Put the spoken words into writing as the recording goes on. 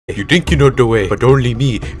You think you know the way, but only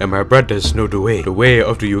me and my brothers know the way. The way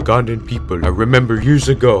of the Ugandan people. I remember years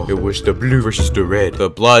ago, it was the blue versus the red. The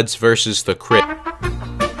Bloods versus the Crit.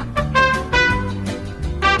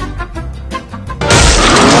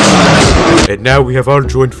 And now we have all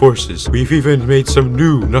joined forces. We've even made some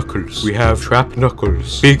new Knuckles. We have Trap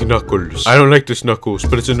Knuckles, Big Knuckles. I don't like this Knuckles,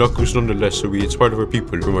 but it's a Knuckles nonetheless, so it's part of our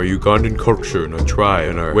people, from our Ugandan culture and our tribe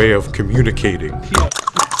and our way of communicating.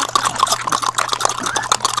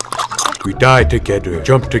 We die together,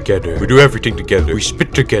 jump together, we do everything together, we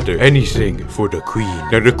spit together, anything for the queen.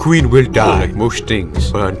 Now the queen will die, like most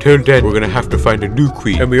things, but until then, we're gonna have to find a new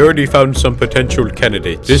queen. And we already found some potential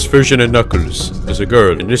candidates. This version of Knuckles as a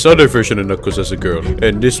girl, and this other version of Knuckles as a girl,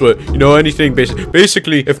 and this one, you know, anything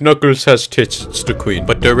basically, if Knuckles has tits, it's the queen.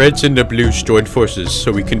 But the reds and the blues join forces,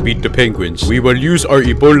 so we can beat the penguins. We will use our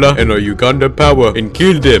Ebola and our Uganda power and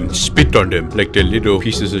kill them, spit on them, like the little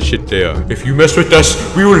pieces of shit they are. If you mess with us,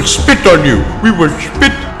 we will spit on you. We will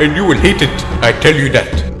spit and you will hate it. I tell you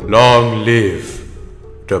that. Long live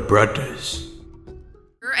the brothers.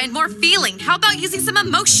 And more feeling. How about using some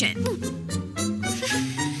emotion?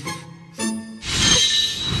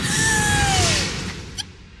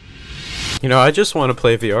 You know, I just want to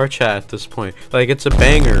play VR chat at this point. Like, it's a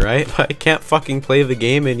banger, right? But I can't fucking play the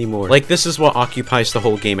game anymore. Like, this is what occupies the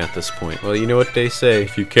whole game at this point. Well, you know what they say.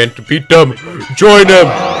 If you can't beat them, join them!